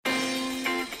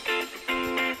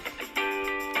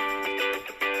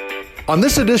On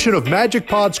this edition of Magic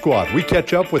Pod Squad, we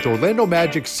catch up with Orlando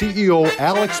Magic CEO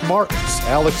Alex Martins.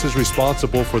 Alex is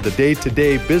responsible for the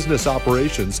day-to-day business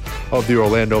operations of the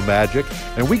Orlando Magic,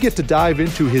 and we get to dive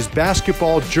into his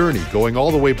basketball journey, going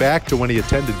all the way back to when he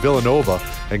attended Villanova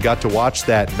and got to watch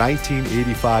that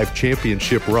 1985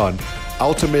 championship run,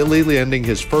 ultimately landing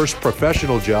his first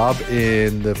professional job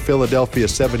in the Philadelphia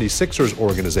 76ers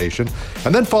organization,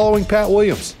 and then following Pat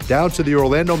Williams down to the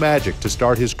Orlando Magic to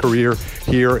start his career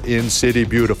here in City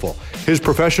Beautiful. His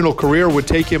professional career would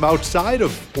take him outside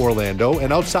of Orlando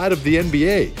and outside of the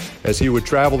NBA as he would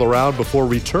travel around before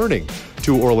returning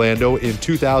to Orlando in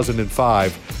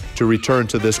 2005 to return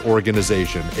to this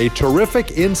organization. A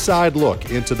terrific inside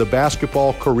look into the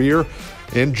basketball career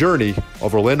and journey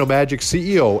of Orlando Magic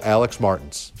CEO Alex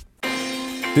Martins.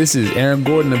 This is Aaron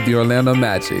Gordon of the Orlando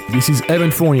Magic. This is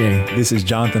Evan Fournier. This is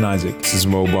Jonathan Isaac. This is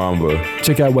Mo Bamba.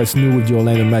 Check out what's new with the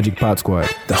Orlando Magic Pod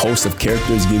Squad. The host of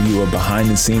characters give you a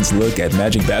behind-the-scenes look at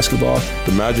Magic basketball.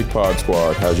 The Magic Pod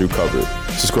Squad has you covered.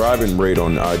 Subscribe and rate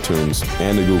on iTunes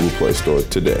and the Google Play Store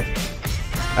today.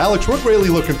 Alex, we're really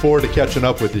looking forward to catching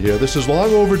up with you here. This is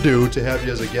long overdue to have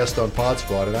you as a guest on Pod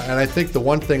Squad, and I think the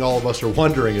one thing all of us are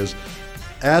wondering is,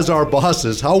 as our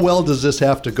bosses, how well does this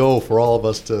have to go for all of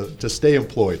us to stay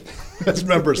employed as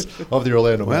members of the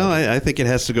Orlando Magic? Well, I think it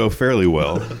has to go fairly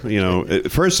well.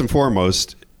 First and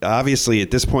foremost, obviously at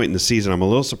this point in the season, I'm a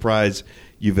little surprised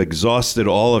you've exhausted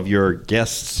all of your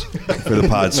guests for the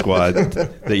Pod Squad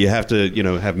that you have to,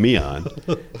 have me on.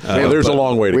 There's a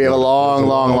long way to go. We have a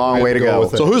long way to go.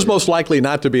 So who's most likely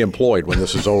not to be employed when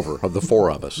this is over, of the four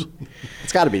of us?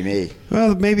 It's got to be me.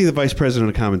 Well, maybe the vice president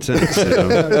of Common Sense.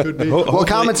 Well,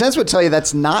 Common Sense would tell you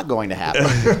that's not going to happen.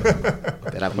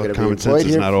 That I'm going to be Common Sense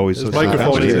is not always. His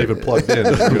microphone isn't even plugged in.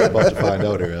 We're about to find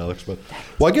out here, Alex. But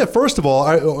again, first of all,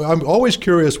 I'm always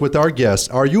curious with our guests.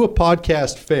 Are you a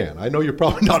podcast fan? I know you're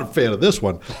probably not a fan of this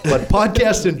one, but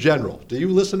podcasts in general. Do you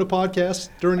listen to podcasts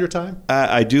during your time?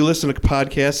 I do listen to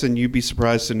podcasts, and you'd be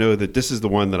surprised to know that this is the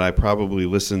one that I probably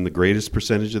listen the greatest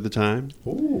percentage of the time.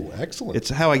 Ooh, excellent. It's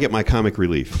how I get my comic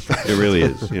relief. It really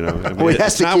is.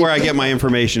 It's not where I get my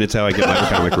information. It's how I get my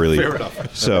comic relief. Fair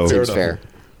enough. So Seems fair.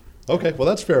 Okay, well,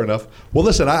 that's fair enough. Well,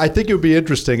 listen, I think it would be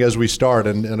interesting as we start,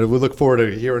 and we look forward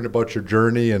to hearing about your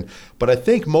journey. But I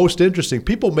think most interesting,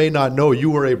 people may not know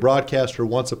you were a broadcaster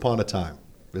once upon a time.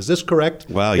 Is this correct?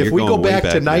 Wow, if you're we going go way back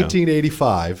to now.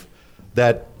 1985,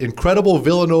 that incredible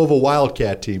Villanova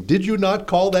Wildcat team, did you not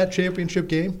call that championship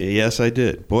game? Yes, I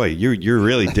did. Boy, you're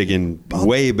really digging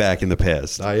way back in the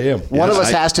past. I am. One of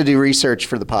us has to do research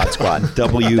for the Pod Squad.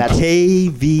 WKVU,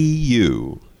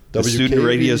 the student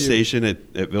radio WKVU. station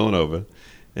at Villanova.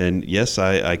 And yes,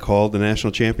 I called the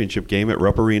national championship game at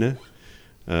Rupp Arena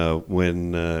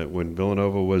when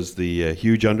Villanova was the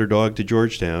huge underdog to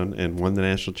Georgetown and won the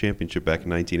national championship back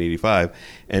in 1985.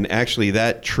 And actually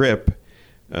that trip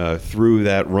through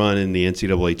that run in the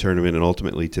NCAA tournament and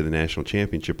ultimately to the national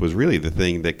championship was really the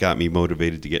thing that got me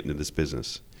motivated to get into this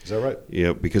business. Is that right?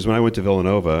 Yeah, because when I went to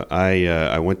Villanova,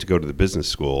 I went to go to the business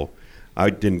school. I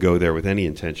didn't go there with any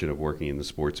intention of working in the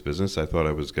sports business. I thought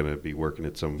I was going to be working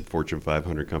at some Fortune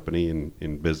 500 company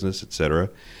in business, et cetera.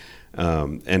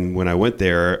 And when I went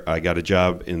there, I got a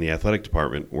job in the athletic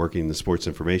department working in the sports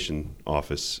information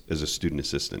office as a student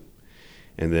assistant.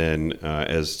 And then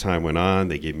as time went on,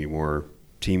 they gave me more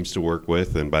teams to work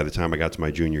with, and by the time I got to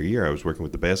my junior year, I was working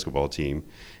with the basketball team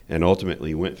and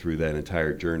ultimately went through that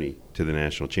entire journey to the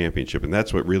national championship, and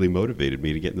that's what really motivated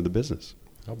me to get into the business.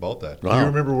 How about that? Wow. Do you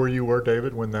remember where you were,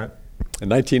 David, when that? In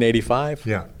 1985?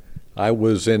 Yeah. I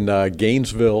was in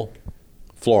Gainesville,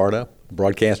 Florida,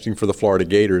 broadcasting for the Florida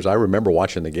Gators. I remember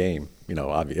watching the game.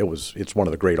 It's one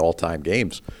of the great all-time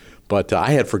games. But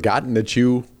I had forgotten that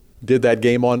you did that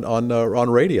game on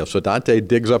radio. So Dante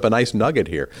digs up a nice nugget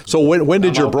here. So when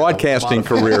did your broadcasting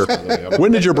career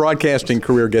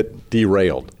get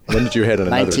derailed? When did you head in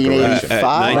another direction?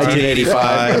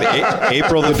 1985,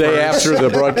 April the day 1st, after the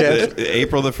broadcast?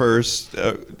 April the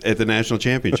 1st at the national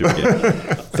championship game.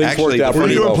 Things worked out Were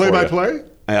pretty you well doing for play-by-play?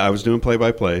 I was doing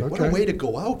play-by-play. What a way to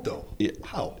go out, though. Yeah.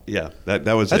 Wow. Yeah,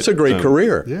 that's a great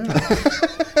career. Yeah.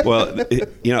 Well,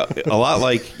 a lot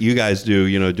like you guys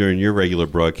do, during your regular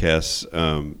broadcasts,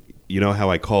 you know how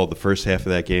I called the first half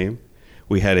of that game?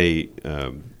 We had a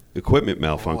equipment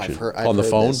malfunction on the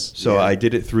phone. So I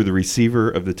did it through the receiver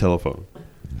of the telephone.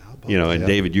 And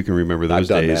David, you can remember those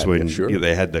days when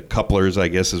they had the couplers, I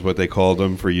guess is what they called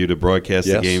them, for you to broadcast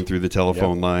the game through the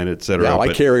telephone line, et cetera. Yeah,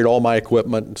 I carried all my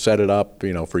equipment and set it up,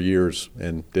 for years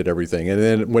and did everything. And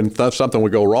then when something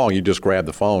would go wrong, you just grab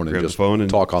the phone and just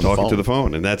talk on the phone. To the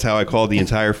phone. And that's how I called the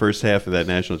entire first half of that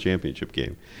national championship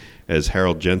game, as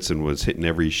Harold Jensen was hitting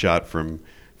every shot from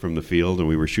from the field, and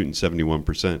we were shooting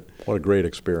 71%. What a great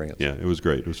experience. Yeah, it was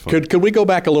great. It was fun. Could we go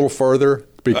back a little further?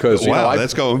 Because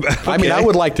let's go back. I mean, I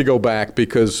would like to go back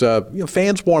because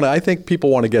fans want to. I think people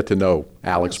want to get to know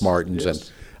Alex Martins,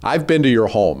 and I've been to your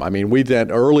home. I mean, we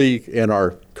did early in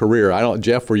our career.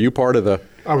 Jeff, were you part of the?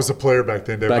 I was a player back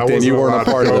then, David. Back then, you weren't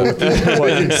a part of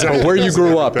the. Where you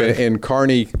grew up in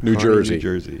Kearney, New Jersey. New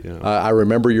Jersey. Yeah. I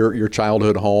remember your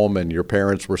childhood home, and your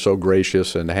parents were so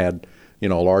gracious and had a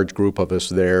large group of us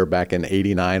there back in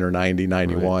 '89 or '90,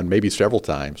 '91, maybe several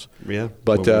times. Yeah.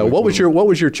 But what was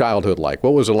your childhood like?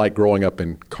 What was it like growing up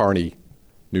in Kearney,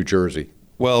 New Jersey?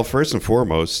 Well, first and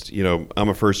foremost, I'm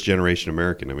a first-generation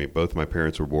American. I mean, both my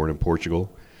parents were born in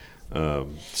Portugal.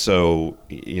 So,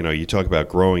 you talk about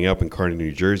growing up in Kearney,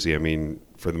 New Jersey. I mean,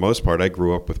 for the most part, I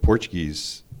grew up with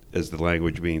Portuguese as the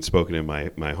language being spoken in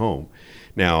my home.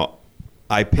 Now,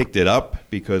 I picked it up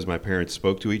because my parents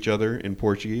spoke to each other in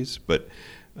Portuguese, but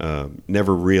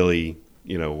never really,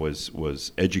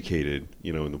 was educated,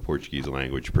 in the Portuguese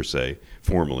language per se,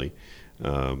 formally.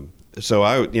 So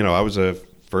I was a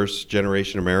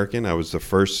first-generation American. I was the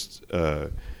first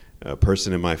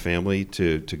person in my family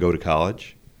to go to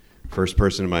college. First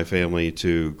person in my family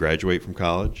to graduate from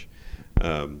college.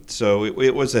 So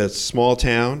it was a small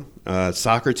town,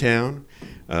 soccer town.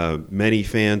 Many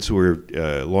fans who are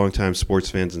longtime sports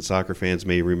fans and soccer fans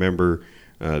may remember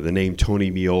the name Tony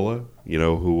Meola,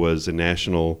 who was a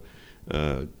national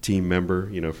team member,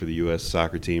 for the U.S.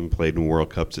 soccer team, played in World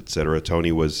Cups, et cetera.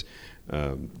 Tony was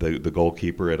the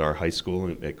goalkeeper at our high school,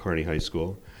 at Kearney High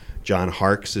School. John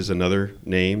Harkes is another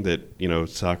name that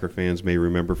soccer fans may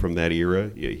remember from that era.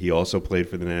 He also played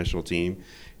for the national team.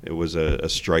 It was a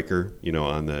striker,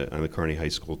 on the Kearney High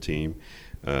School team.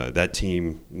 That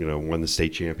team, won the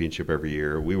state championship every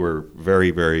year. We were very,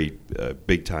 very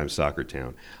big-time soccer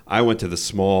town. I went to the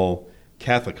small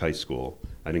Catholic high school.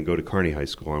 I didn't go to Kearney High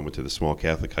School. I went to the small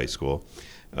Catholic high school,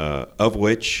 of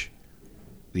which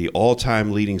the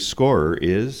all-time leading scorer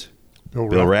is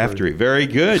Bill Raftery. Very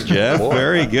good, Jeff.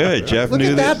 Very good. Jeff Look knew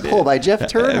at that pull by Jeff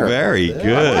Turner. Very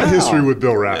good. My history with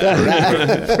Bill Raftery.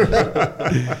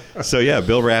 So,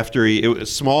 Bill Raftery. It was a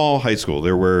small high school.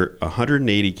 There were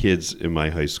 180 kids in my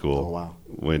high school. Oh, wow.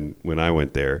 When I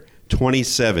went there.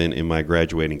 27 in my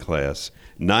graduating class.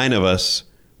 9 of us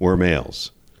were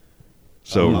males.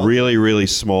 So really, really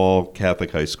small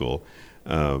Catholic high school.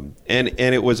 And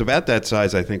it was about that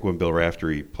size, I think, when Bill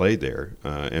Raftery played there.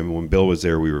 And when Bill was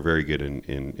there, we were very good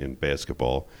in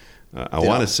basketball. I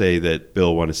want to say that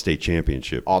Bill won a state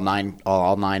championship. All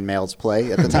nine males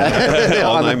play at the time.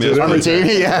 All 9 males on the team.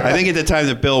 Yeah. I think at the time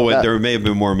that Bill went, there may have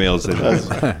been more males than us.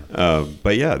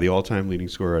 But the all-time leading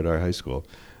scorer at our high school.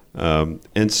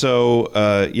 And so,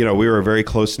 we were a very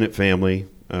close-knit family.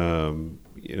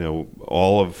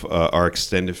 All of our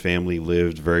extended family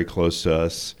lived very close to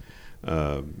us.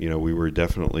 We were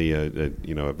definitely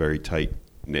a very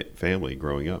tight-knit family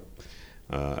growing up.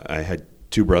 I had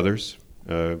 2 brothers.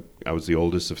 I was the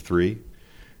oldest of 3.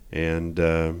 And,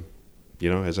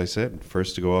 as I said,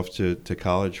 first to go off to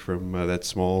college from that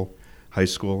small high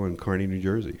school in Kearney, New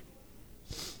Jersey.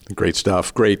 Great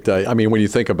stuff. Great. I mean, when you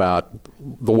think about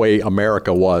the way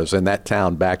America was in that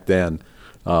town back then,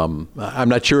 I'm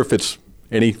not sure if it's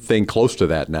anything close to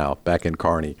that now back in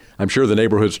Kearney. I'm sure the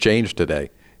neighborhood's changed today.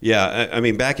 Yeah, I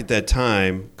mean, back at that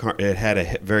time, it had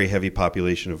a very heavy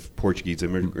population of Portuguese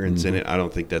immigrants in it. I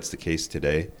don't think that's the case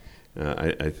today.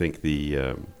 I think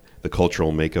the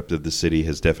cultural makeup of the city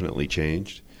has definitely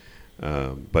changed.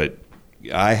 But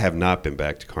I have not been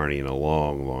back to Kearney in a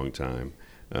long, long time.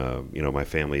 My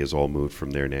family has all moved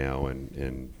from there now,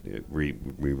 and we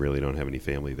really don't have any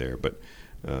family there. But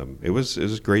it was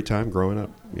a great time growing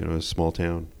up. A small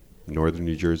town, northern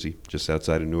New Jersey, just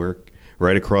outside of Newark.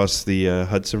 Right across the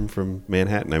Hudson from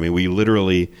Manhattan. I mean, we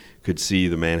literally could see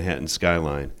the Manhattan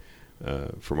skyline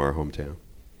from our hometown.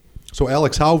 So,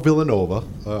 Alex, how Villanova?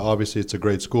 Obviously, it's a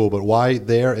great school, but why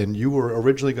there? And you were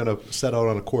originally going to set out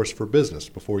on a course for business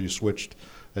before you switched,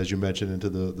 as you mentioned, into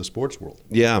the sports world.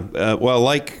 Yeah. Well,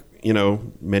 like,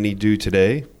 many do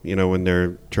today, when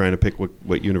they're trying to pick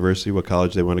what university, what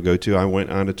college they want to go to. I went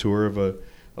on a tour of a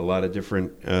lot of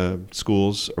different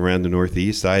schools around the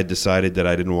Northeast. I had decided that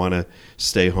I didn't want to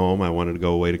stay home. I wanted to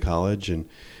go away to college, and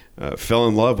fell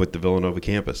in love with the Villanova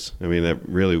campus. I mean, that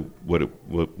really what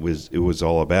it was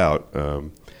all about.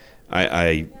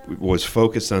 I was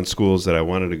focused on schools that I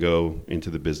wanted to go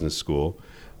into the business school,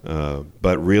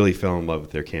 but really fell in love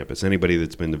with their campus. Anybody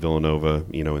that's been to Villanova,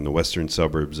 in the western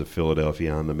suburbs of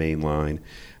Philadelphia on the main line,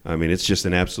 I mean, it's just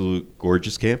an absolute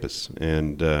gorgeous campus,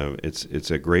 and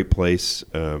it's a great place,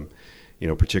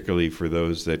 particularly for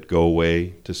those that go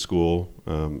away to school.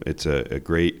 It's a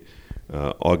great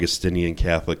Augustinian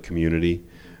Catholic community.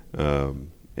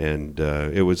 And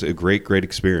it was a great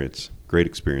experience. Great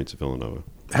experience at Villanova.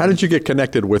 How did you get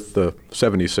connected with the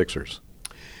 76ers?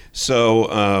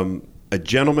 So a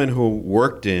gentleman who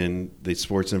worked in the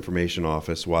sports information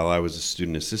office while I was a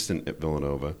student assistant at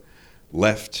Villanova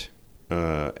left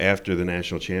after the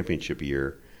national championship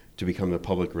year to become the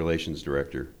public relations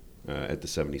director at the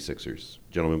 76ers,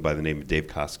 a gentleman by the name of Dave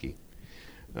Koski.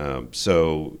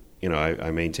 So,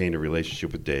 I maintained a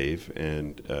relationship with Dave,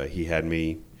 and he had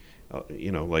me,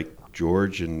 like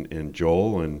George and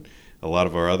Joel and a lot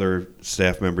of our other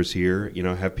staff members here,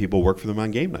 have people work for them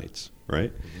on game nights,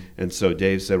 right? Mm-hmm. And so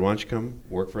Dave said, why don't you come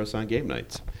work for us on game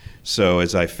nights? So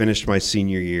as I finished my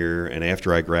senior year and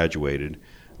after I graduated,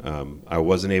 I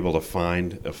wasn't able to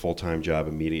find a full-time job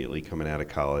immediately coming out of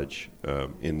college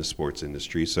in the sports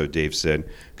industry. So Dave said,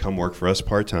 come work for us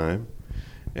part-time,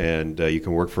 and you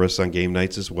can work for us on game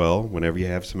nights as well. Whenever you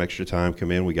have some extra time,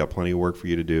 come in. We got plenty of work for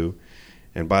you to do.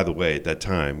 And by the way, at that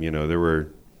time, there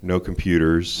were no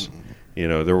computers.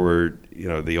 There were,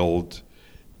 the old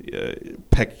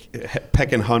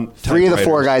Peck and Hunt. Three of the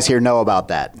four guys here know about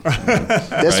that.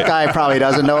 This guy probably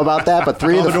doesn't know about that, but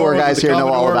three of the four guys here know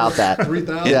all about that.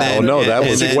 That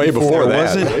was way before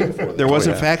that. There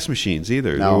wasn't fax machines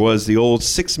either. No. There was the old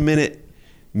 6-minute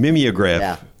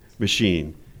mimeograph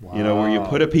machine. Wow. Where you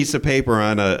put a piece of paper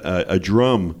on a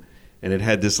drum, and it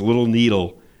had this little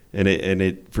needle, and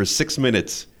it for 6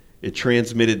 minutes. It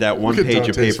transmitted that one page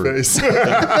of paper.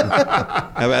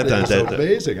 How about that? That's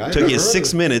amazing. Took you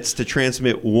 6 minutes to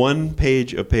transmit one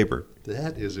page of paper.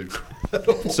 That is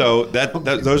incredible. So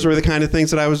those were the kind of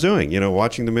things that I was doing.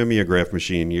 Watching the mimeograph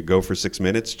machine, you go for 6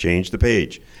 minutes, change the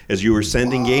page as you were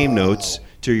sending game notes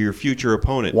to your future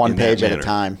opponent. One page at a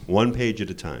time. One page at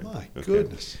a time. My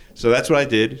goodness. So that's what I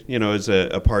did, as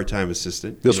a part-time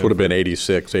assistant. This would have been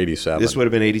 86, 87. This would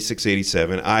have been 86,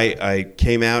 87. I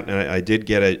came out and I did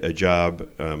get a job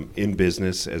in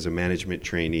business as a management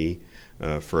trainee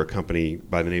for a company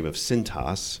by the name of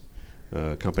Cintas,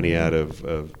 a company out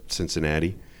of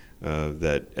Cincinnati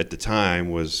that at the time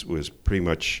was pretty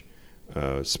much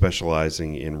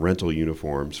specializing in rental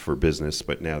uniforms for business,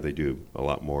 but now they do a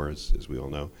lot more, as we all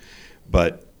know.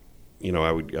 But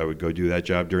I would go do that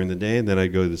job during the day, and then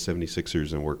I'd go to the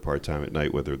 76ers and work part-time at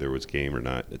night, whether there was game or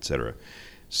not, et cetera.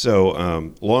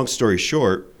 So long story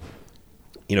short,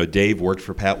 Dave worked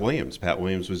for Pat Williams. Pat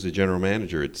Williams was the general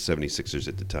manager at the 76ers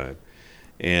at the time.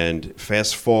 And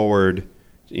fast forward,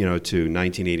 to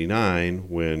 1989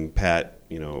 when Pat,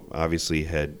 obviously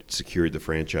had secured the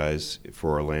franchise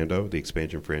for Orlando, the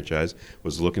expansion franchise,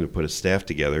 was looking to put a staff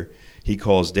together. He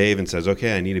calls Dave and says,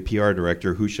 okay, I need a PR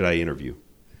director. Who should I interview?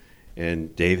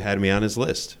 And Dave had me on his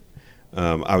list.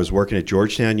 I was working at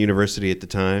Georgetown University at the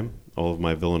time. All of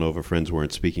my Villanova friends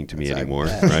weren't speaking to me anymore.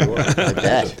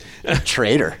 Right?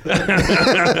 Traitor.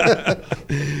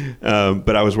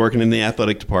 But I was working in the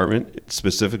athletic department,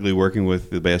 specifically working with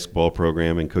the basketball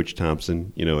program and Coach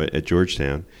Thompson, at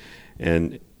Georgetown.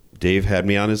 And Dave had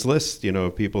me on his list,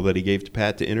 of people that he gave to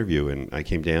Pat to interview. And I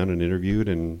came down and interviewed,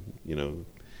 and,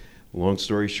 long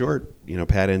story short,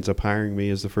 Pat ends up hiring me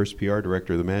as the first PR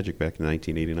director of the Magic back in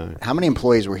 1989. How many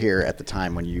employees were here at the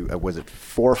time when you, was it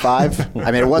 4 or 5?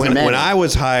 I mean, it wasn't many. When I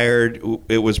was hired,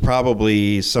 it was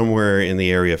probably somewhere in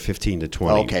the area of 15 to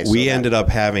 20. Okay, we ended up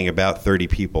having about 30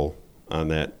 people on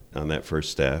that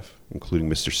first staff, including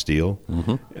Mr. Steele.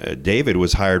 Mm-hmm. David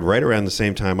was hired right around the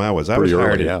same time I was. I was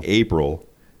hired in April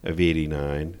of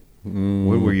 89.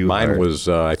 When were you hired? Mine was,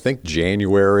 I think,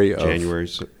 January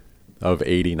of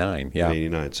 89, yeah.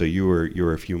 89. So you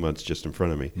were a few months just in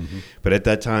front of me. Mm-hmm. But at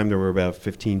that time, there were about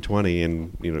 15, 20,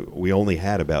 and we only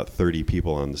had about 30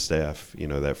 people on the staff,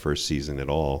 that first season at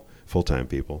all, full-time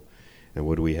people. And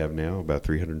what do we have now? About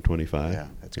 325? Yeah,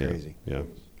 that's crazy. Yeah,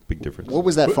 big difference. What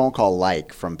was that phone call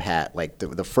like from Pat? Like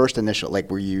the first initial,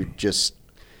 were you just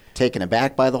taken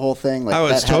aback by the whole thing? I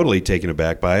was totally taken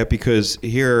aback by it because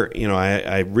here,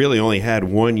 I really only had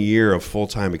 1 year of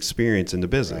full-time experience in the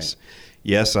business. Right.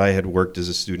 Yes, I had worked as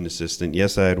a student assistant.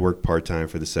 Yes, I had worked part-time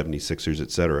for the 76ers, et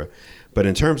cetera. But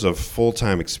in terms of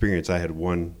full-time experience, I had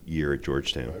 1 year at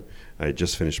Georgetown. Right. I had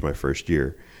just finished my first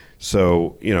year.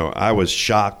 So, I was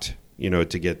shocked, to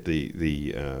get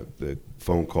the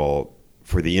phone call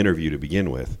for the interview to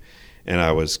begin with. And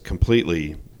I was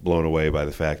completely blown away by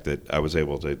the fact that I was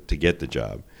able to get the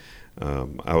job.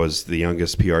 I was the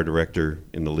youngest PR director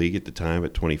in the league at the time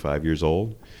at 25 years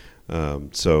old.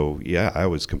 So, I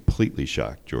was completely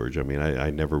shocked, George. I mean, I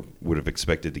never would have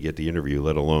expected to get the interview,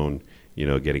 let alone,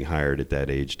 getting hired at that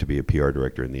age to be a PR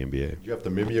director in the NBA. Did you have to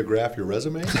mimeograph your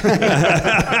resume?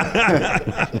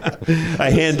 I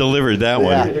hand delivered that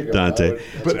one, Dante.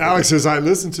 But Alex, as I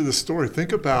listen to the story,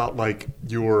 think about like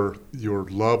your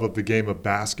love of the game of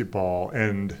basketball,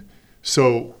 and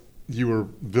so you were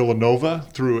Villanova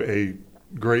through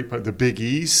the Big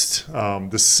East,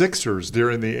 the Sixers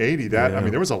during the '80s. I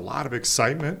mean, there was a lot of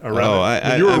excitement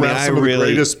around. You were around some of the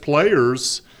greatest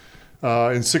players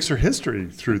in Sixer history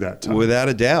through that time. Without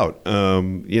a doubt.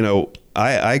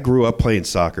 I grew up playing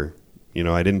soccer.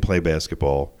 I didn't play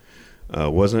basketball.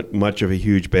 Wasn't much of a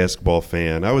huge basketball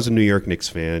fan. I was a New York Knicks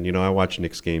fan. I watched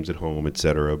Knicks games at home, et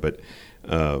cetera. But,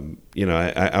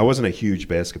 I wasn't a huge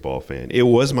basketball fan. It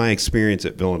was my experience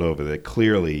at Villanova that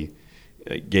clearly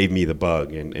gave me the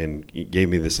bug and gave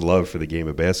me this love for the game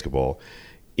of basketball.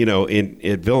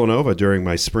 At Villanova during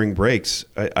my spring breaks,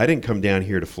 I didn't come down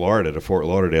here to Florida, to Fort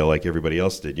Lauderdale like everybody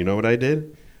else did. You know what I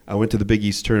did? I went to the Big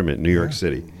East tournament in New York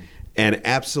City and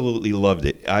absolutely loved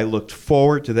it. I looked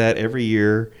forward to that every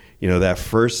year. That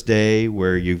first day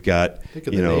where you've got, think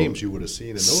of the names you would have seen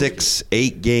in those 6,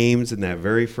 8 games in that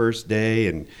very first day,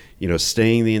 and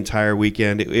staying the entire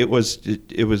weekend. It was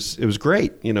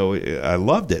great. I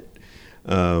loved it.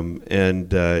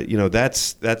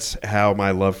 That's how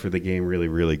my love for the game really,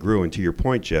 really grew. And to your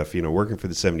point, Jeff, working for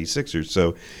the 76ers.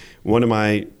 So one of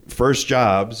my first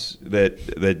jobs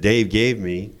that Dave gave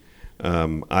me,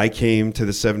 I came to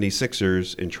the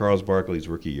 76ers in Charles Barkley's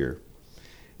rookie year.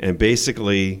 And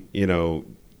basically,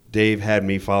 Dave had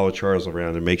me follow Charles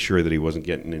around and make sure that he wasn't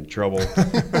getting in trouble,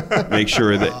 make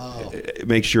sure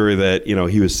that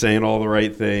he was saying all the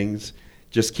right things.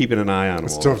 Just keeping an eye on him.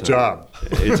 It's a tough job.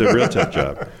 It's a real tough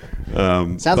job.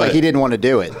 Sounds like he didn't want to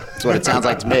do it. That's what it sounds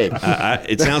like to me.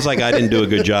 It sounds like I didn't do a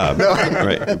good job,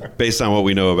 right? Based on what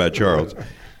we know about Charles.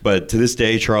 But to this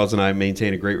day, Charles and I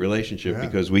maintain a great relationship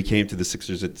because we came to the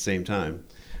Sixers at the same time.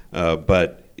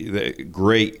 But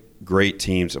great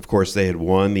teams. Of course, they had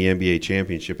won the NBA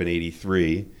championship in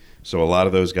 '83, so a lot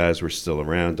of those guys were still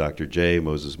around. Dr. J,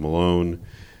 Moses Malone.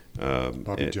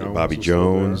 Bobby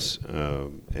Jones,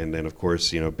 and then of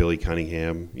course Billy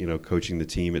Cunningham, coaching the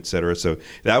team, et cetera. So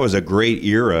that was a great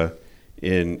era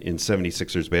in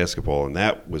 76ers basketball, and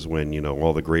that was when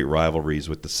all the great rivalries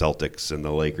with the Celtics and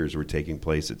the Lakers were taking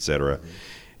place, et cetera.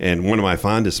 And one of my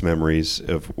fondest memories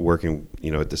of working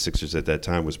at the Sixers at that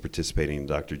time was participating in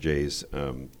Dr. J's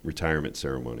retirement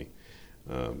ceremony.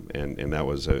 And that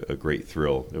was a great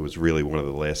thrill. It was really one of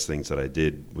the last things that I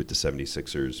did with the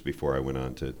 76ers before I went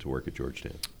on to work at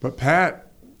Georgetown. But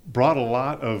Pat brought a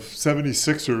lot of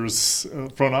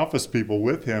 76ers front office people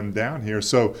with him down here.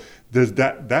 So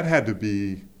that had to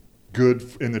be good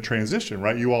in the transition,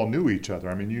 right? You all knew each other.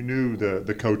 I mean, you knew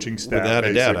the coaching staff. Without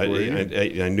a doubt.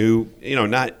 I knew,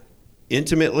 not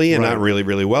intimately and not really,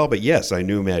 really well, but yes, I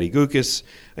knew Matty Gukas.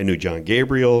 I knew John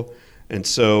Gabriel. And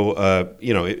so,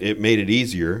 it made it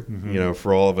easier,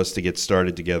 for all of us to get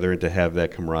started together and to have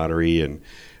that camaraderie. And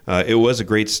it was a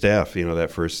great staff, that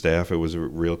first staff. It was a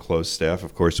real close staff.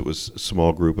 Of course, it was a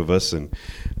small group of us, and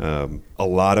a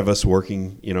lot of us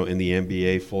working, in the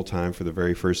NBA full-time for the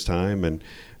very first time. And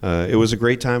it was a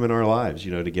great time in our lives,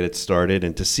 to get it started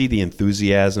and to see the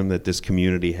enthusiasm that this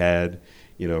community had,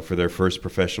 for their first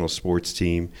professional sports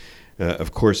team.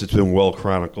 Of course, it's been well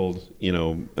chronicled,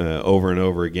 over and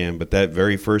over again. But that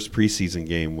very first preseason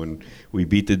game when we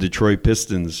beat the Detroit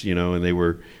Pistons, and they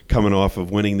were coming off of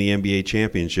winning the NBA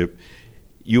championship,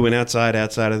 you went outside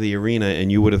of the arena,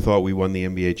 and you would have thought we won the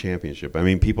NBA championship. I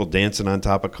mean, people dancing on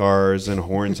top of cars and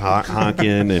horns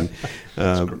honking, and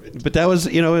but that was,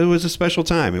 it was a special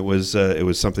time. It was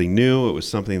something new. It was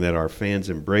something that our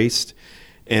fans embraced,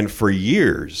 and for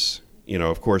years.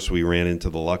 Of course, we ran into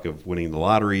the luck of winning the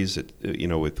lotteries,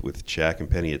 with Shaq and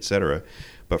Penny, et cetera.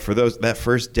 But for that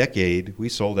first decade, we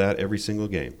sold out every single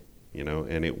game,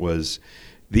 and it was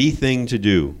the thing to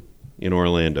do in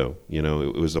Orlando.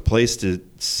 It was a place to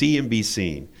see and be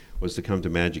seen, was to come to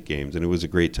Magic games, and it was a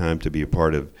great time to be a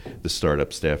part of the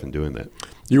startup staff in doing that.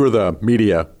 You were the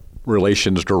media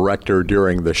relations director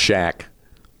during the Shaq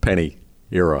Penny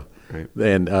era. Right.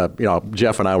 And,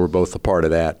 Jeff and I were both a part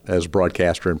of that as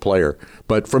broadcaster and player.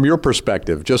 But from your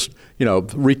perspective, just,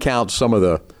 recount some of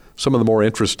the more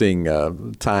interesting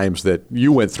times that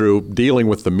you went through dealing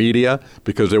with the media,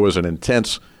 because there was an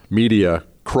intense media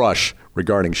crush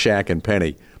regarding Shaq and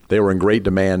Penny. They were in great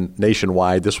demand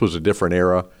nationwide. This was a different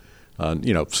era.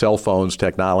 Cell phones,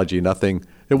 technology, nothing.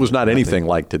 It was not anything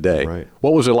like today. Right.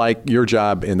 What was it like, your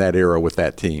job in that era with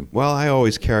that team? Well, I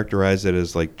always characterized it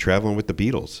as like traveling with the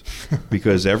Beatles,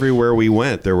 because everywhere we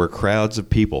went, there were crowds of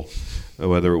people,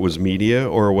 whether it was media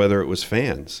or whether it was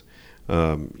fans.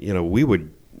 We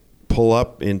would pull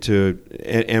up into,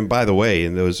 and by the way,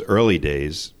 in those early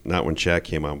days, not when Shaq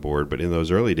came on board, but in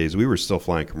those early days, we were still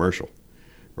flying commercial,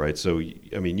 right? So,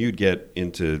 I mean, you'd get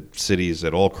into cities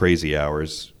at all crazy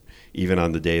hours, even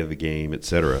on the day of the game, et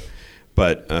cetera.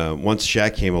 But once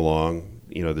Shaq came along,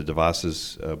 you know, the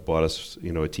DeVosses bought us,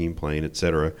 you know, a team plane, et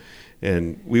cetera.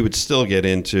 And we would still get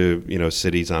into, you know,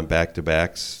 cities on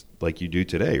back-to-backs like you do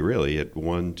today, really, at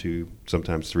 1, 2,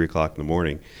 sometimes 3 o'clock in the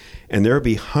morning. And there would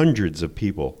be hundreds of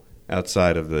people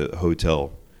outside of the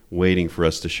hotel waiting for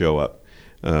us to show up,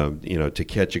 you know, to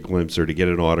catch a glimpse or to get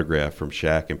an autograph from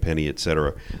Shaq and Penny, et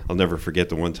cetera. I'll never forget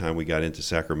the one time we got into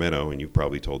Sacramento, and you've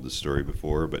probably told this story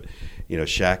before, but, you know,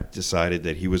 Shaq decided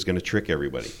that he was going to trick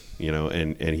everybody, you know,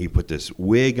 and he put this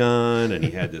wig on, and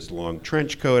he had this long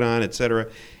trench coat on, et cetera.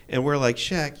 And we're like,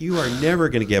 Shaq, you are never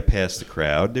going to get past the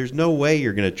crowd. There's no way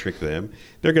you're going to trick them.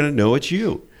 They're going to know it's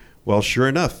you. Well, sure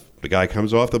enough, the guy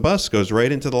comes off the bus, goes right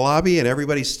into the lobby, and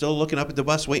everybody's still looking up at the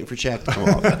bus waiting for Shaq to come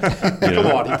off. You know?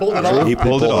 Come on, he pulled it off. He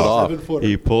pulled it off. 7-footer.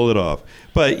 He pulled it off.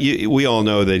 But we all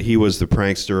know that he was the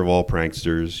prankster of all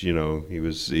pranksters. You know, he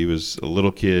was a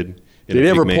little kid. Did he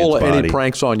ever pull any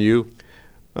pranks on you?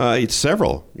 It's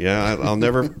several. Yeah, I'll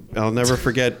never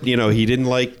forget. You know, he didn't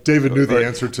like. David knew the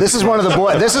answer to this. Is one of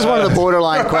the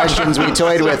borderline questions we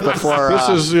toyed with before. This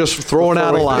is just throwing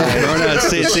out a line.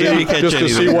 See if you catch just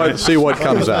to see what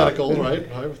comes out. Right?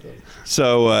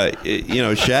 So you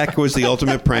know, Shaq was the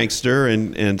ultimate prankster,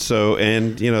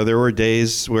 and you know, there were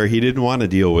days where he didn't want to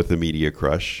deal with the media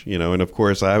crush. You know, and of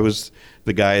course I was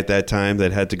the guy at that time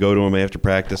that had to go to him after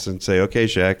practice and say, "Okay,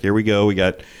 Shaq, here we go. We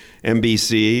got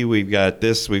NBC, we've got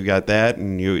this, we've got that,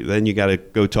 and then you got to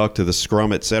go talk to the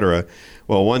scrum, et cetera."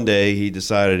 Well, one day he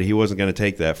decided he wasn't going to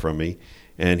take that from me,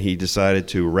 and he decided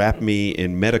to wrap me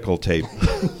in medical tape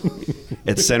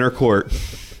at center court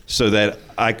so that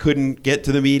I couldn't get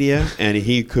to the media and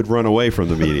he could run away from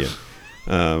the media.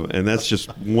 And that's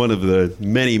just one of the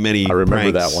many I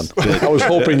remember that one. I was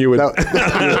hoping you would tell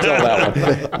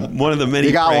that one. One of the many.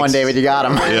 You got pranks. one, David. You got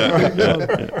him.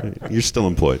 Yeah. You're still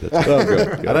employed. That's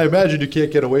good. And I imagine you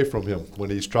can't get away from him when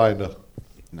he's trying to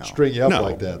string you up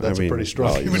like that. That's pretty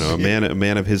strong. Well, you know, a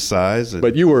man of his size.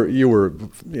 But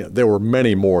there were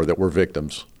many more that were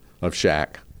victims of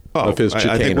Shaq. Of his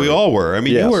chicanery. I think we all were. I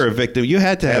mean, you were a victim. You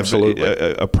had to have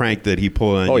a prank that he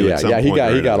pulled on you. At some point,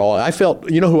 he got all. I felt.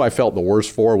 You know who I felt the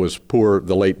worst for was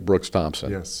the late Brooks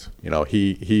Thompson. Yes. You know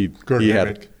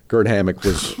Gerd Hammock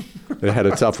had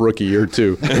a tough rookie year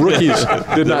too. Rookies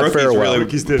did not fare well.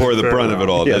 Rookies bore the brunt of it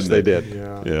all. Yes, they did.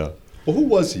 Yeah. Well, who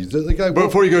was he? The guy. But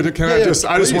before you go, I just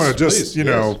want to please, you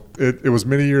know, it was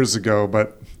many years ago,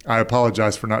 but I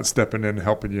apologize for not stepping in and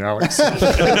helping you, Alex. I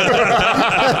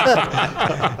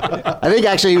think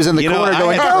actually he was in the corner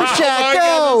going, "Go, Shaq,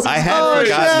 go!" I had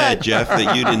forgotten that, Jeff,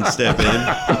 that you didn't step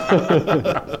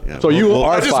in. So you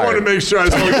are I just fired. want to make sure. I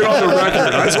just want to get on the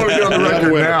record. I just want to get on the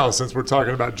record now, since we're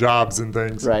talking about jobs and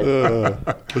things. Right.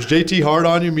 Was JT hard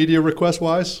on you, media request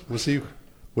wise? Was he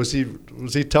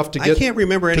tough to get? I can't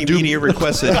remember any media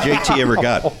requests that JT ever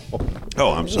got.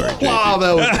 Oh, I'm sorry, JT. Wow,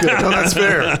 that was good. No, that's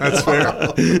fair. That's fair.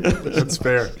 That's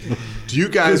fair. Do you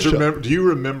guys remember? Do you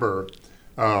remember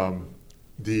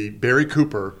the Barry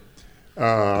Cooper, who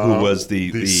was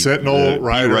the Sentinel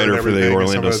writer for the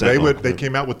Orlando Sentinel? They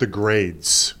came out with the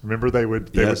grades. Remember, they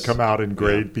would come out and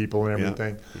grade people and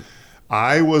everything. Yeah.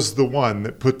 I was the one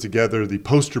that put together the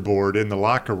poster board in the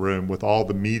locker room with all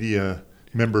the media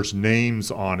members' names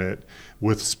on it,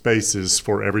 with spaces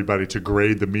for everybody to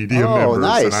grade the media members.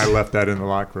 Nice. And I left that in the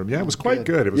locker room. Yeah, it was quite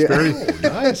good. It was very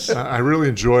nice. I really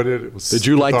enjoyed it. It was. Did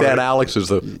you like that, Alex, as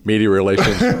the media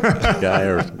relations guy?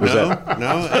 Or was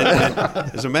No.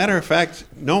 And as a matter of fact,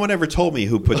 no one ever told me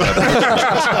who put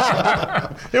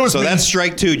that. It was so that's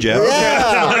strike two, Jeff.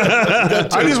 Yeah.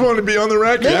 I just wanted to be on the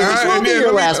record. Let me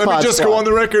just go on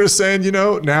the record as saying, you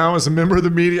know, now as a member of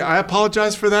the media, I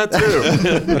apologize for that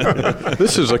too.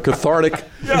 This is a cathartic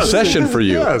session for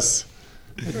you. Yes.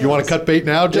 You want to cut bait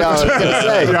now, Jeff? Yeah, I was going to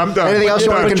say. Yeah, I'm done. Anything else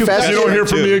you want to confess? You don't hear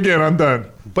from me again. I'm done.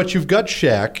 But you've got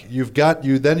Shaq.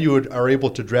 Then you are able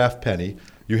to draft Penny.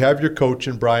 You have your coach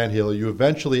in Brian Hill. You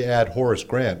eventually add Horace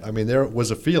Grant. I mean, there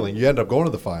was a feeling. You end up going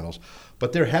to the finals.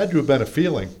 But there had to have been a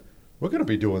feeling, we're going to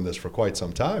be doing this for quite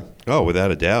some time. Oh, without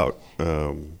a doubt.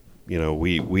 You know,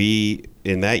 we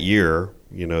in that year,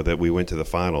 you know, that we went to the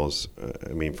finals,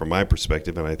 I mean, from my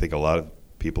perspective, and I think a lot of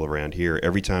people around here,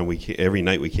 every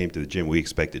night we came to the gym, we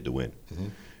expected to win. Mm-hmm.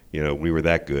 You know, we were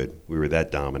that good. We were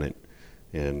that dominant.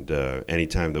 And any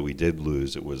time that we did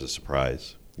lose, it was a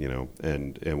surprise, you know.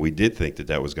 And we did think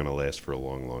that was going to last for a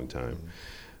long, long time.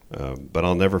 But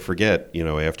I'll never forget,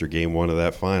 after game one of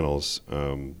that finals,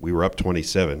 we were up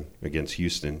 27 against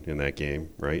Houston in that game,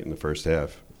 right, in the first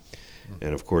half.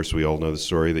 And, of course, we all know the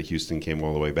story that Houston came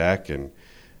all the way back. And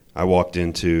I walked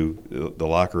into the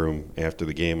locker room after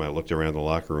the game. I looked around the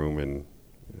locker room and,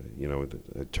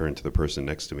 I turned to the person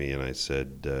next to me and I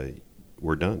said,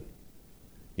 we're done.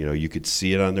 You could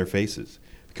see it on their faces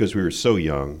because we were so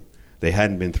young. They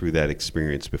hadn't been through that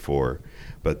experience before,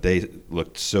 but they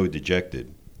looked so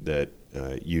dejected that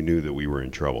you knew that we were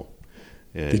in trouble.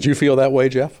 And did you feel that way,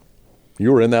 Jeff?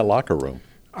 You were in that locker room.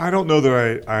 I don't know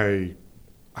that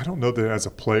I don't know that as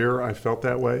a player I felt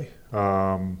that way,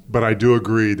 but I do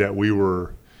agree that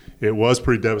it was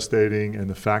pretty devastating, and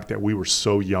the fact that we were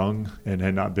so young and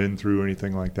had not been through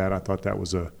anything like that, I thought that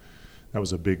was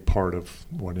a big part of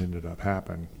what ended up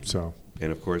happening. So,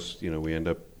 and of course, we end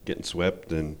up getting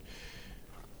swept, and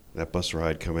that bus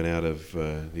ride coming out of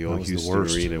the old Houston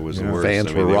Arena was the worst.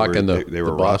 Fans were rocking the bus. They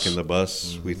were rocking the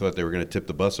bus. We thought they were going to tip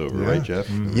the bus over, right, Jeff?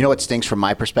 Mm-hmm. You know what stinks from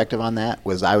my perspective on that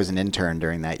was I was an intern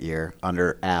during that year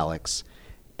under Alex,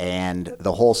 and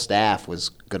the whole staff was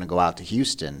going to go out to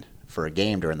Houston for a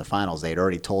game during the finals. They had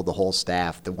already told the whole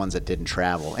staff, the ones that didn't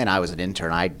travel, and I was an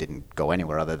intern. I didn't go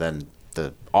anywhere other than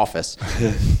the office.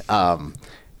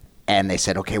 And they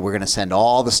said, okay, we're going to send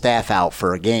all the staff out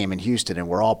for a game in Houston, and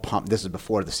we're all pumped. This is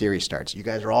before the series starts. You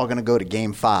guys are all going to go to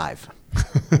Game 5.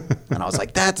 And I was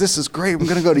like, this is great. I'm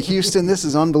going to go to Houston. This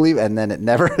is unbelievable. And then it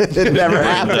never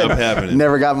happened.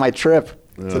 Never got my trip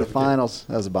to the finals.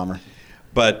 That was a bummer.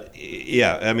 But,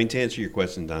 yeah, I mean, to answer your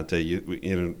question, Dante,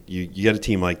 you get a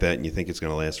team like that and you think it's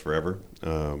going to last forever.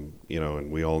 And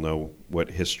we all know what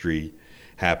history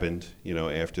happened,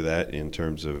 after that in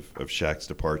terms of Shaq's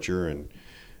departure and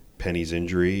Penny's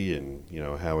injury and,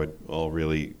 how it all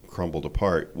really crumbled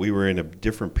apart. We were in a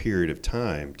different period of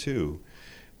time, too,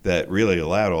 that really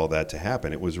allowed all that to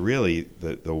happen. It was really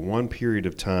the one period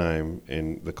of time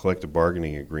in the collective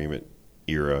bargaining agreement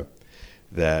era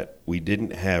that we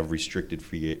didn't have restricted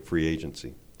free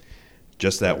agency,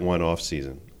 just that one off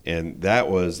season. And that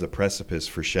was the precipice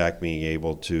for Shaq being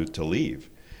able to leave.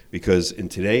 Because in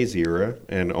today's era,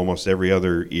 and almost every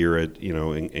other era,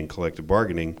 in collective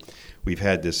bargaining, we've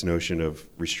had this notion of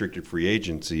restricted free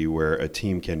agency where a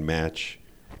team can match,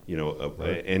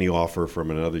 any offer from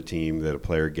another team that a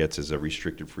player gets as a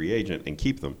restricted free agent and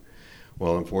keep them.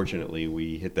 Well, unfortunately,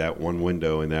 we hit that one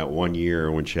window in that 1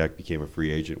 year when Shaq became a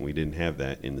free agent. We didn't have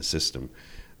that in the system.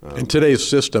 In today's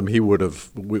system,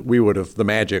 the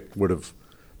Magic would have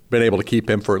been able to keep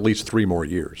him for at least 3 more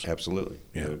years. Absolutely.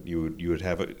 Yeah. You would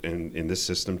have it in this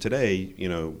system today.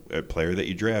 A player that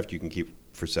you draft, you can keep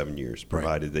for 7 years,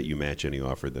 provided that you match any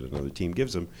offer that another team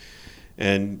gives them.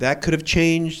 And that could have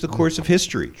changed the course of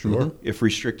history if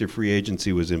restricted free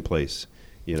agency was in place.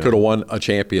 Could have won a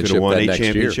championship that next year. Could have won a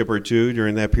championship or two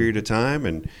during that period of time.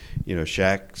 And,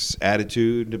 Shaq's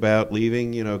attitude about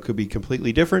leaving, could be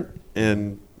completely different.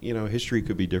 And, history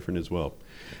could be different as well.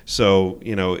 So,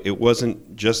 it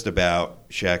wasn't just about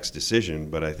Shaq's decision,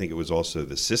 but I think it was also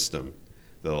the system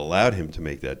that allowed him to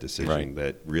make that decision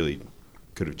that really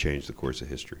could have changed the course of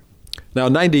history. Now,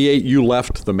 in 98, you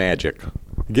left the Magic.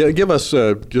 Give us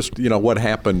just, what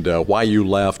happened, why you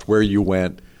left, where you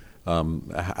went,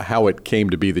 how it came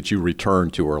to be that you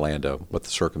returned to Orlando, what the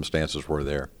circumstances were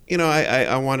there.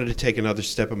 I wanted to take another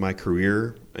step in my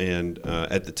career, and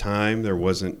at the time there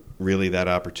wasn't really that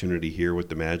opportunity here with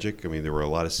the Magic. I mean, there were a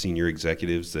lot of senior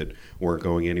executives that weren't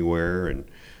going anywhere, and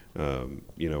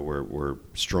were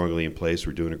strongly in place,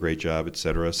 were doing a great job, et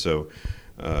cetera. So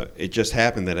it just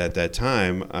happened that at that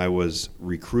time I was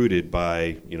recruited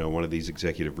by one of these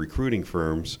executive recruiting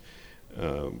firms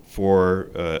for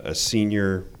a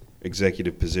senior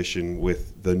executive position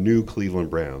with the new Cleveland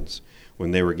Browns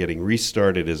when they were getting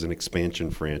restarted as an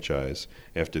expansion franchise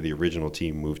after the original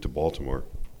team moved to Baltimore.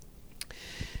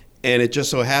 And it just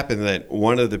so happened that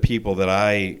one of the people that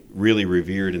I really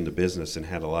revered in the business and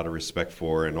had a lot of respect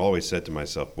for and always said to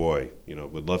myself, boy,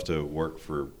 would love to work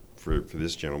for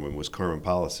this gentleman, was Carmen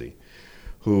Policy,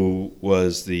 who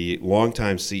was the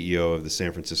longtime CEO of the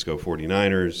San Francisco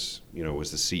 49ers, was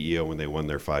the CEO when they won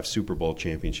their 5 Super Bowl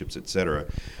championships, et cetera.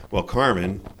 Well,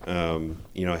 Carmen,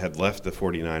 had left the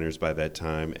 49ers by that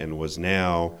time and was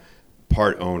now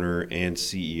part owner and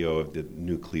CEO of the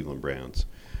new Cleveland Browns.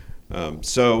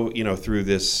 So, through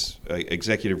this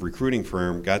executive recruiting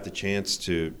firm, got the chance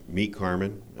to meet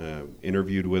Carmen,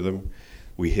 interviewed with him.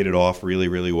 We hit it off really,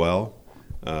 really well.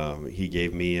 He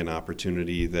gave me an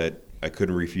opportunity that I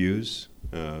couldn't refuse,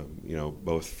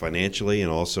 both financially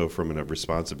and also from a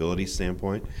responsibility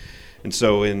standpoint. And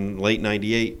so in late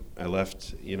 '98, I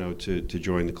left, to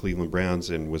join the Cleveland Browns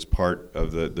and was part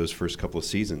of those first couple of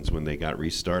seasons when they got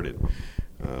restarted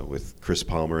with Chris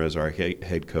Palmer as our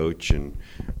head coach and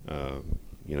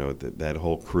that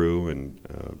whole crew, and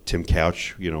Tim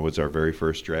Couch, was our very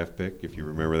first draft pick, if you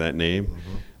remember that name,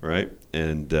 right?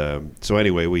 And so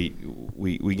anyway,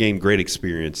 we gained great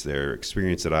experience there,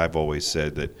 experience that I've always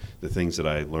said that the things that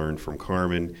I learned from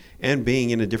Carmen and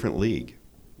being in a different league,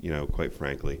 quite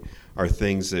frankly, are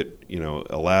things that,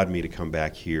 allowed me to come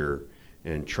back here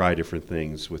and try different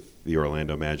things with the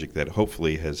Orlando Magic that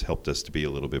hopefully has helped us to be a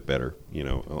little bit better,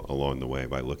 along the way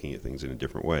by looking at things in a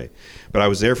different way. But I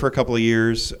was there for a couple of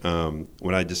years.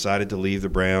 When I decided to leave the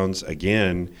Browns,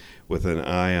 again, with an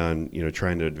eye on,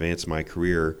 trying to advance my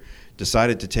career,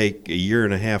 decided to take a year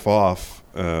and a half off,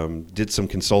 did some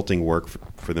consulting work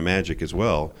for the Magic as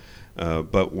well,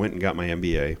 but went and got my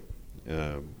MBA.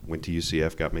 Went to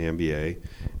UCF, got my MBA,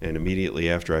 and immediately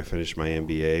after I finished my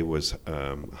MBA was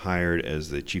hired as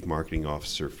the Chief Marketing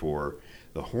Officer for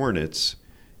the Hornets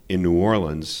in New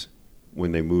Orleans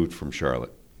when they moved from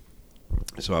Charlotte.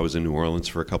 So I was in New Orleans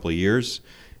for a couple of years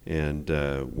and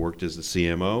worked as the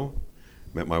CMO.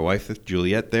 Met my wife,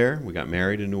 Juliette, there. We got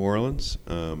married in New Orleans.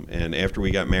 And after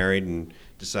we got married and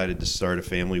decided to start a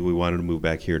family, we wanted to move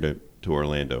back here to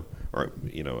Orlando. Or,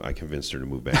 I convinced her to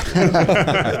move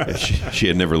back. She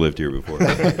had never lived here before.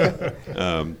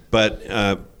 But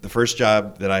the first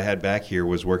job that I had back here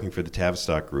was working for the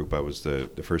Tavistock Group. I was the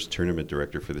first tournament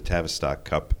director for the Tavistock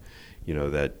Cup,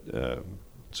 that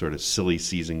sort of silly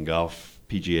season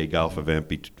PGA golf event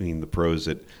between the pros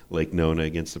at Lake Nona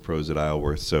against the pros at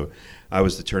Isleworth. So I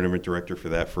was the tournament director for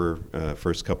that for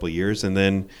first couple of years. And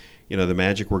then, the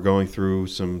Magic were going through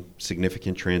some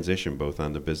significant transition, both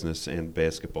on the business and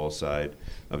basketball side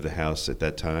of the house at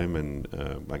that time. And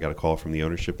I got a call from the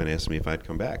ownership and asked me if I'd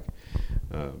come back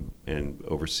and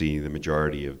oversee the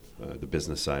majority of the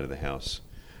business side of the house.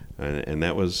 And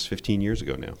that was 15 years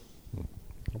ago now.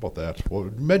 How about that?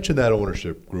 Well, mention that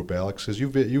ownership group, Alex, because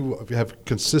you have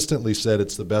consistently said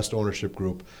it's the best ownership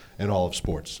group in all of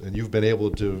sports. And you've been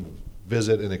able to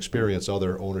visit and experience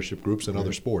other ownership groups in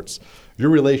other sports. Your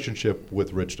relationship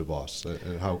with Rich DeVos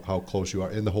and how close you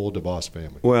are in the whole DeVos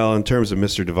family. Well, in terms of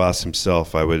Mr. DeVos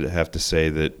himself, I would have to say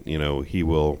that, he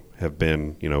will have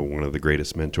been, one of the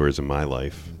greatest mentors in my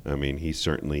life. I mean, he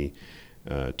certainly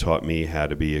taught me how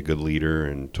to be a good leader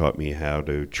and taught me how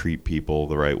to treat people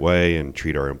the right way and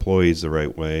treat our employees the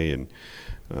right way and,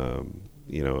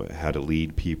 how to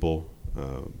lead people.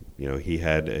 He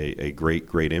had a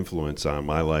great influence on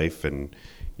my life and,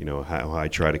 how I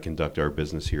try to conduct our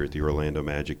business here at the Orlando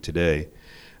Magic today.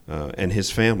 And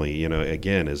his family,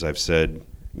 again, as I've said,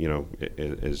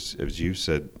 as you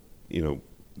said,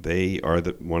 they are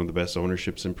one of the best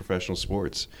ownerships in professional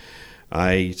sports.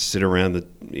 I sit around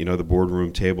the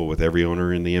boardroom table with every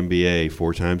owner in the NBA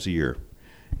 4 times a year.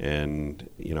 And,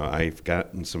 I've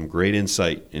gotten some great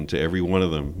insight into every one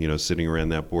of them, sitting around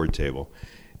that board table.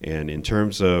 And in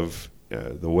terms of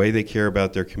the way they care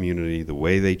about their community, the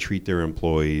way they treat their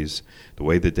employees, the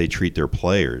way that they treat their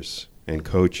players and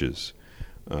coaches,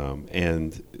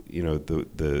 and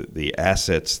the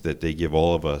assets that they give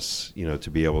all of us, to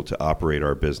be able to operate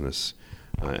our business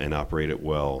and operate it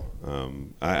well.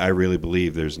 I really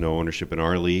believe there's no ownership in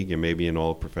our league and maybe in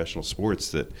all professional sports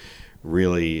that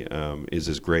really is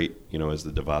as great, as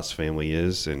the DeVos family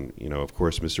is. And, of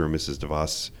course, Mr. and Mrs.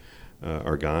 DeVos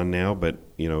are gone now, but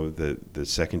the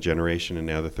second generation and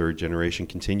now the third generation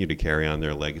continue to carry on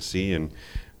their legacy and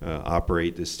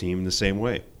operate this team in the same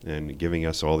way and giving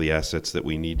us all the assets that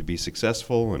we need to be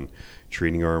successful and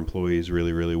treating our employees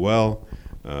really, really well,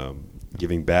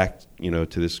 giving back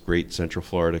to this great Central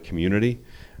Florida community,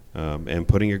 and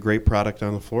putting a great product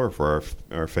on the floor for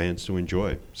our fans to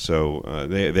enjoy. So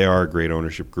they are a great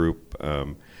ownership group.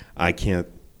 I can't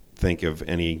think of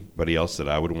anybody else that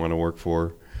I would want to work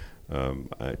for.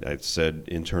 I've said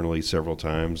internally several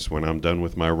times, when I'm done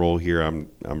with my role here, I'm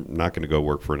not going to go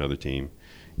work for another team,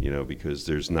 because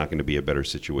there's not going to be a better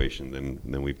situation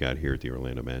than we've got here at the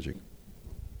Orlando Magic.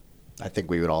 I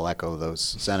think we would all echo those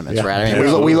sentiments, right? I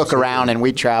mean, we look around and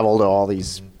we travel to all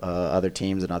these other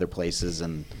teams and other places,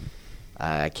 and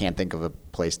I can't think of a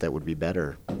place that would be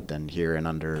better than here and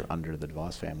under the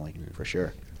DeVos family, for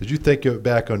sure. Did you think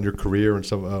back on your career and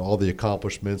some all the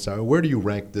accomplishments? Where do you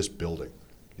rank this building?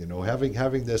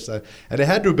 Having this, and it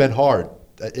had to have been hard.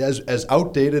 As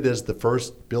outdated as the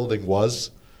first building was,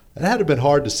 it had to have been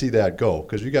hard to see that go,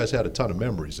 because you guys had a ton of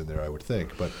memories in there, I would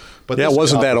think. But yeah, it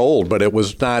wasn't that old, but it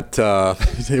was not.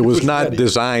 It was not ready.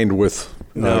 Designed with.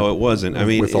 No, it wasn't. I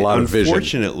mean, with a lot of vision.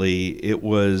 Unfortunately, it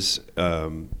was.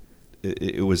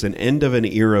 it was an end of an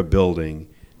era building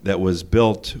that was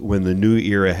built when the new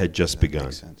era had just begun.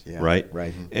 Makes sense. Yeah. Right?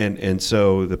 Right. And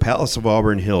so the Palace of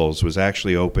Auburn Hills was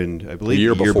actually opened, I believe, The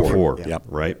year the year before. before. Yep.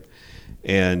 Right?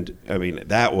 And, I mean,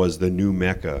 that was the new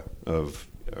mecca of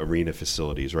arena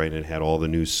facilities, right? And it had all the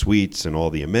new suites and all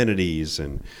the amenities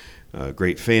and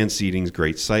great fan seatings,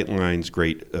 great sight lines,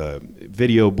 great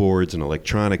video boards and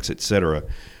electronics, et cetera.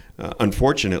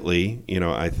 Unfortunately,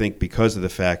 I think because of the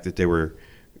fact that they were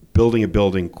building a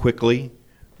building quickly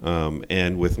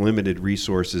and with limited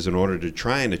resources in order to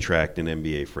try and attract an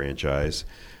NBA franchise,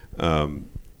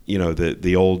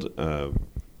 the old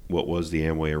what was the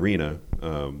Amway Arena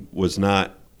was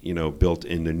not built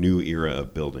in the new era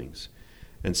of buildings.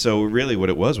 And so really what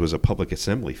it was a public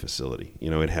assembly facility.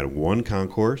 It had one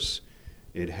concourse.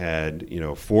 It had,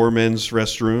 4 men's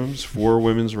restrooms, 4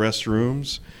 women's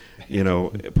restrooms,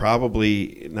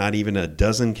 probably not even a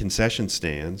dozen concession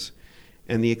stands.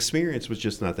 And the experience was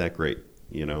just not that great.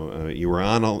 You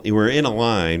were in a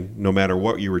line no matter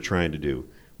what you were trying to do,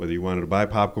 whether you wanted to buy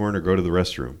popcorn or go to the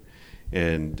restroom.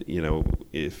 And,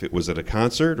 if it was at a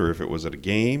concert or if it was at a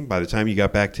game, by the time you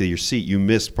got back to your seat, you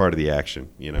missed part of the action,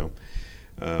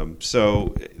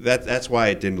 So that's why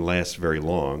it didn't last very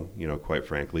long, quite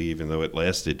frankly, even though it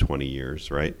lasted 20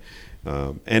 years, right?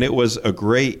 And it was a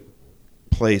great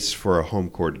place for a home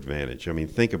court advantage. I mean,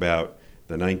 think about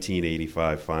the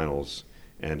 1985 finals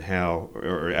and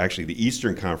or actually the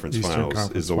Eastern Conference Finals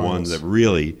is the one that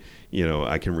really,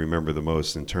 I can remember the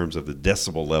most in terms of the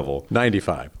decibel level.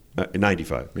 95.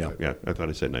 95. Yeah. I thought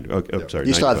I said 90. Oh, I'm sorry.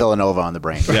 You still have Villanova on the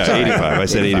brain. Yeah, 85. I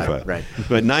said 85. Right.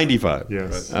 But 95.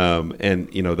 Yes. And,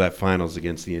 that finals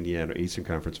against the Eastern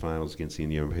Conference Finals against the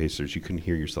Indiana Pacers, you couldn't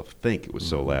hear yourself think. It was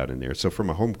so loud in there. So from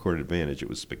a home court advantage, it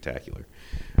was spectacular.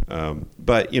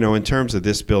 But, in terms of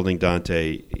this building,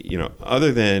 Dante,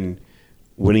 other than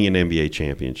winning an NBA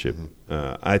championship,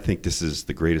 I think this is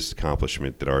the greatest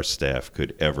accomplishment that our staff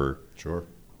could ever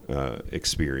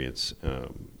experience.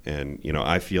 And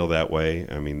I feel that way.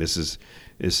 I mean, this is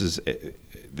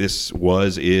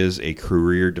a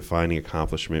career-defining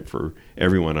accomplishment for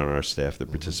everyone on our staff that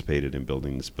participated in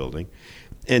building this building.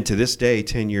 And to this day,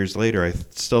 10 years later, I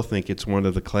still think it's one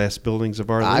of the class buildings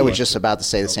of our league. I was just about to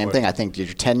say the same thing. I think you're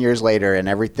 10 years later and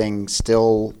everything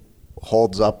still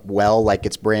holds up well like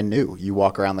it's brand new. You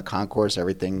walk around the concourse,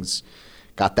 everything's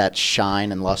got that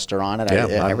shine and luster on it.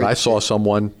 Yeah, I saw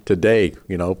someone today,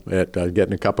 at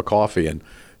getting a cup of coffee and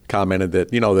commented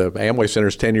that, the Amway Center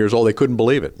is 10 years old. They couldn't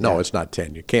believe it. No, it's not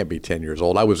 10. You can't be 10 years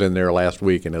old. I was in there last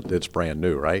week, and it's brand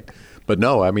new, right? But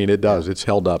no, I mean, it does. It's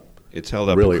held up. It's held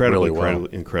up really, incredibly, really well.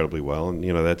 incredibly well. And,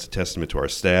 that's a testament to our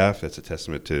staff. That's a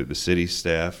testament to the city's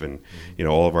staff and,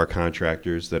 all of our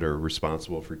contractors that are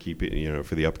responsible for keeping,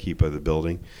 for the upkeep of the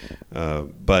building.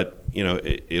 But,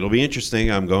 it'll be interesting.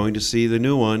 I'm going to see the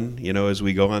new one, as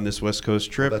we go on this West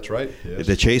Coast trip. That's right. Yes. At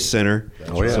the Chase Center.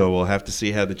 Oh, yeah. So we'll have to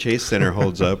see how the Chase Center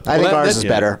holds up. I think ours is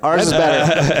better. Ours is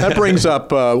better. That brings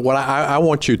up what I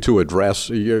want you to address.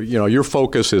 Your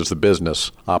focus is the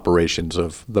business operations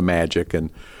of the Magic,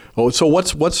 and so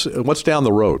what's down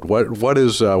the road?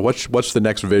 What's the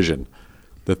next vision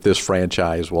that this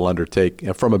franchise will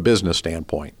undertake from a business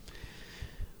standpoint?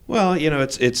 Well,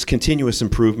 it's continuous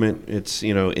improvement. It's,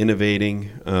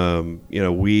 innovating.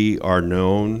 We are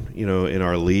known, in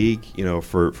our league,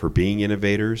 for being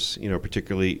innovators,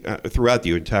 particularly throughout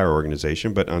the entire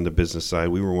organization. But on the business side,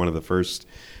 we were one of the first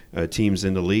teams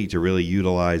in the league to really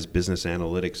utilize business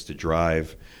analytics to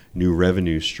drive new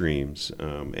revenue streams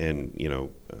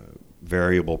and,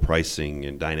 variable pricing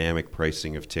and dynamic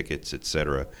pricing of tickets, et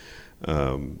cetera. We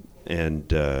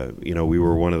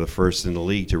were one of the first in the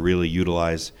league to really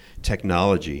utilize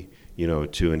technology,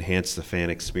 to enhance the fan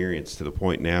experience to the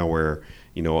point now where,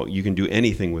 you can do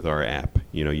anything with our app.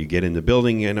 You get in the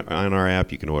building on our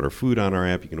app, you can order food on our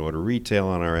app, you can order retail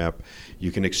on our app,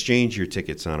 you can exchange your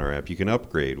tickets on our app, you can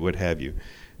upgrade, what have you.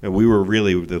 And we were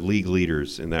really the league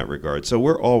leaders in that regard. So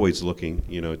we're always looking,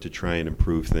 to try and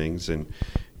improve things. And,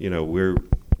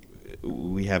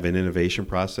 we have an innovation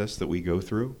process that we go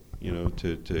through,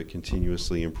 to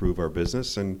continuously improve our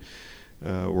business. And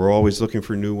we're always looking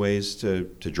for new ways to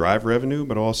drive revenue,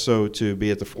 but also to be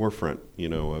at the forefront,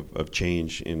 of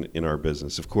change in our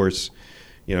business. Of course,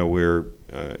 we're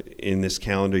in this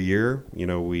calendar year,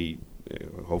 we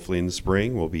hopefully in the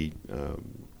spring we'll be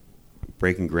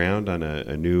breaking ground on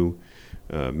a new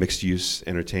mixed-use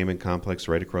entertainment complex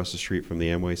right across the street from the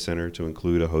Amway Center to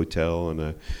include a hotel and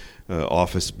a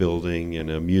office building and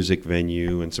a music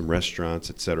venue and some restaurants,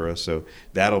 et cetera. So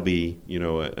that'll be,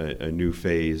 a new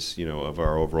phase, of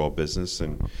our overall business.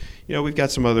 And, we've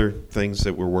got some other things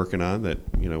that we're working on that,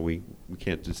 we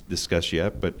can't discuss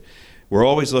yet. But we're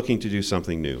always looking to do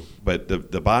something new. But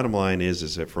the bottom line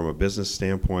is that from a business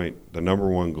standpoint, the number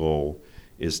one goal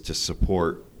is to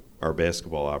support our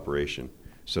basketball operation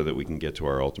so that we can get to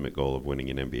our ultimate goal of winning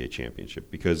an NBA championship.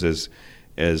 Because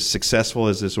as successful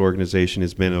as this organization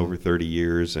has been over 30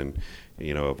 years, and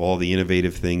of all the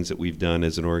innovative things that we've done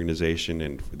as an organization,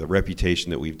 and the reputation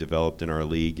that we've developed in our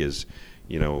league as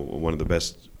one of the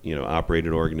best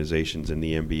operated organizations in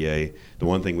the NBA, the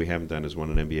one thing we haven't done is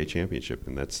won an NBA championship,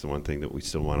 and that's the one thing that we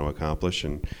still want to accomplish,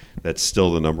 and that's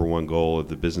still the number one goal of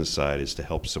the business side, is to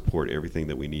help support everything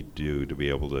that we need to do to be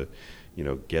able to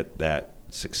get that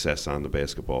success on the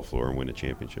basketball floor and win a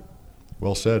championship.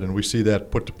 Well said, and we see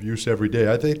that put to use every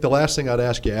day. I think the last thing I'd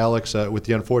ask you, Alex, with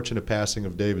the unfortunate passing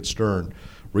of David Stern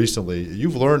recently,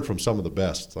 you've learned from some of the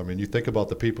best. I mean, you think about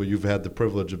the people you've had the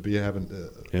privilege of having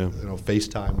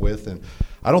FaceTime with, and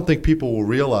I don't think people will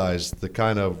realize the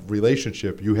kind of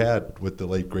relationship you had with the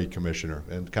late great commissioner,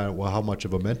 and kind of how much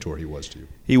of a mentor he was to you.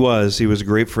 He was a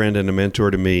great friend and a mentor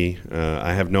to me.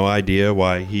 I have no idea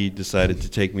why he decided to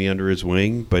take me under his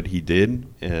wing, but he did,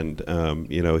 and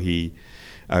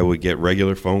I would get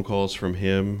regular phone calls from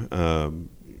him,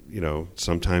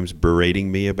 sometimes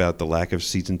berating me about the lack of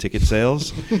season ticket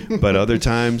sales, but other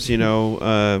times,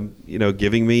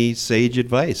 giving me sage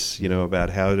advice,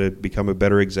 about how to become a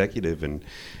better executive and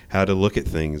how to look at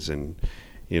things. And,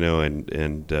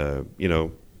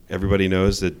 everybody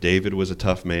knows that David was a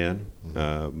tough man,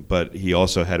 but he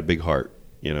also had a big heart,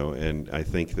 and I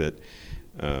think that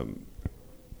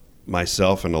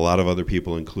myself and a lot of other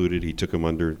people included, he took him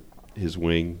under his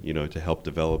wing, to help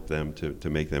develop them, to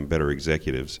make them better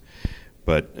executives.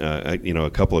 But, a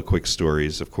couple of quick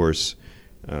stories. Of course,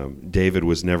 David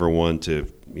was never one to,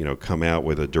 come out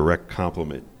with a direct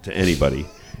compliment to anybody.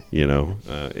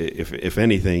 If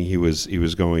anything, he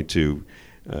was going to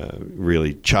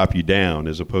really chop you down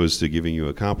as opposed to giving you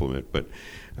a compliment. But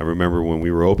I remember when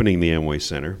we were opening the Amway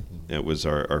Center, it was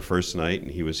our first night,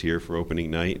 and he was here for opening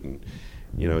night, and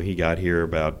he got here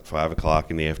about 5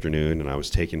 o'clock in the afternoon, and I was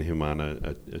taking him on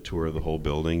a tour of the whole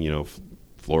building,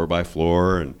 floor by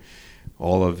floor, and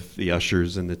all of the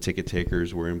ushers and the ticket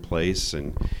takers were in place.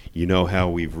 And how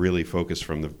we've really focused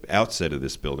from the outset of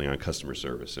this building on customer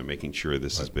service and making sure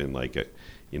this has been like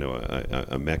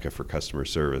a mecca for customer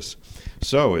service.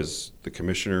 So as the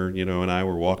commissioner, and I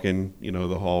were walking,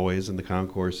 the hallways and the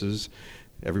concourses,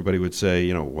 everybody would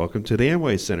say, welcome to the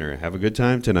Amway Center. Have a good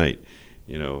time tonight.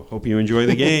 Hope you enjoy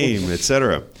the game,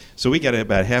 etc. So we got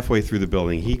about halfway through the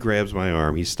building. He grabs my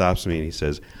arm. He stops me and he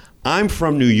says, "I'm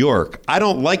from New York. I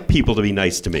don't like people to be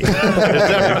nice to me."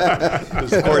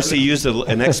 Of course, he used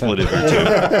an expletive or two.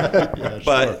 Yeah,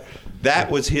 but sure.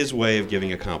 That was his way of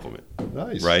giving a compliment.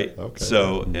 Nice. Right? Okay.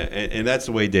 So, and that's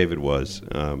the way David was.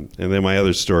 And then my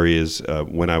other story is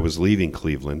when I was leaving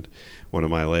Cleveland, one of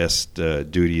my last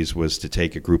duties was to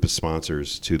take a group of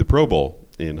sponsors to the Pro Bowl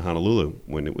in Honolulu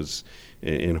when it was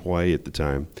in Hawaii at the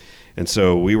time. And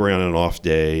so we were on an off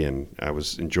day, and I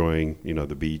was enjoying,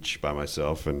 the beach by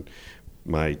myself, and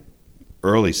my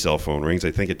early cell phone rings.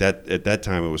 I think at that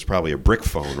time it was probably a brick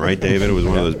phone, right, David? It was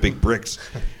one of those big bricks.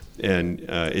 And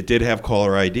it did have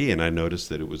caller ID, and I noticed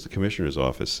that it was the commissioner's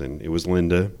office, and it was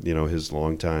Linda, his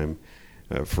longtime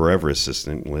forever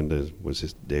assistant. Linda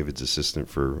was David's assistant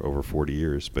for over 40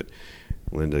 years. But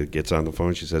Linda gets on the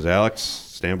phone. She says, "Alex,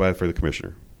 stand by for the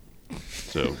commissioner."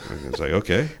 So I was like,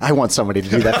 okay. I want somebody to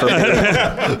do that for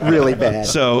me really bad.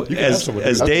 So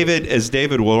as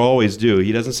David will always do,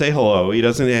 he doesn't say hello. He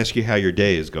doesn't ask you how your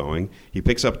day is going. He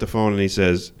picks up the phone and he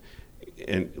says,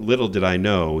 and little did I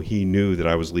know, he knew that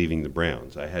I was leaving the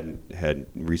Browns. I hadn't had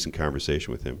recent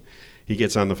conversation with him. He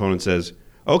gets on the phone and says,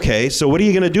 "Okay, so what are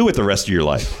you going to do with the rest of your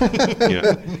life?"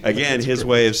 Again, his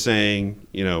way of saying,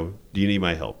 do you need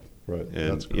my help? Right.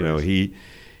 And that's great.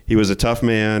 He was a tough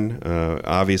man,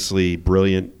 obviously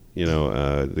brilliant,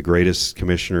 the greatest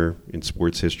commissioner in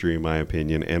sports history, in my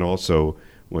opinion, and also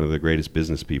one of the greatest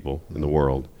business people in the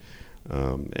world.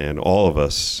 And all of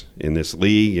us in this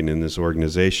league and in this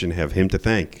organization have him to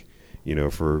thank,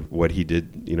 for what he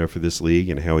did, for this league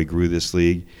and how he grew this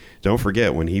league. Don't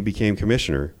forget, when he became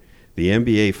commissioner, the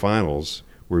NBA Finals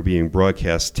were being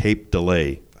broadcast tape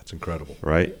delay. That's incredible.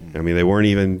 Right? I mean, they weren't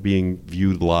even being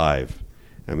viewed live.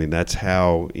 I mean, that's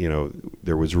how,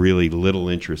 there was really little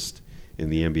interest in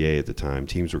the NBA at the time.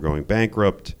 Teams were going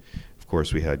bankrupt. Of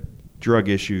course, we had drug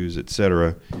issues, et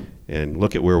cetera. And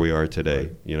look at where we are today.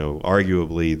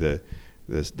 Arguably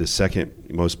the second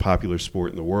most popular sport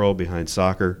in the world behind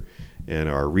soccer, and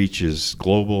our reach is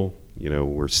global.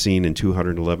 We're seen in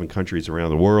 211 countries around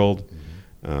the world.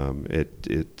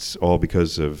 It's all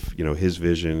because of, his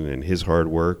vision and his hard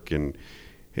work. And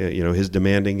his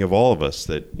demanding of all of us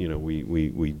that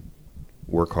we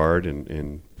work hard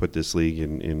and put this league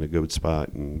in a good spot,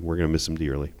 and we're going to miss him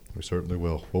dearly. We certainly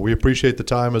will. Well, we appreciate the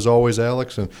time as always,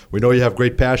 Alex, and we know you have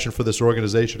great passion for this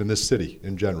organization and this city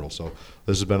in general. So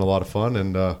this has been a lot of fun,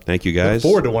 and thank you guys.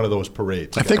 Look forward to one of those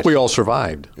parades. I think we all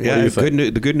survived. Yeah,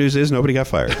 the good news is nobody got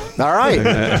fired. All right,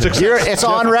 it's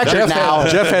on record now.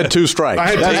 Jeff had 2 strikes.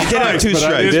 He did have 2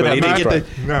 strikes, but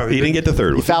he didn't get the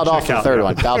third one. He fouled off the third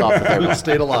one.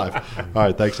 Stayed alive. All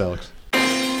right, thanks, Alex.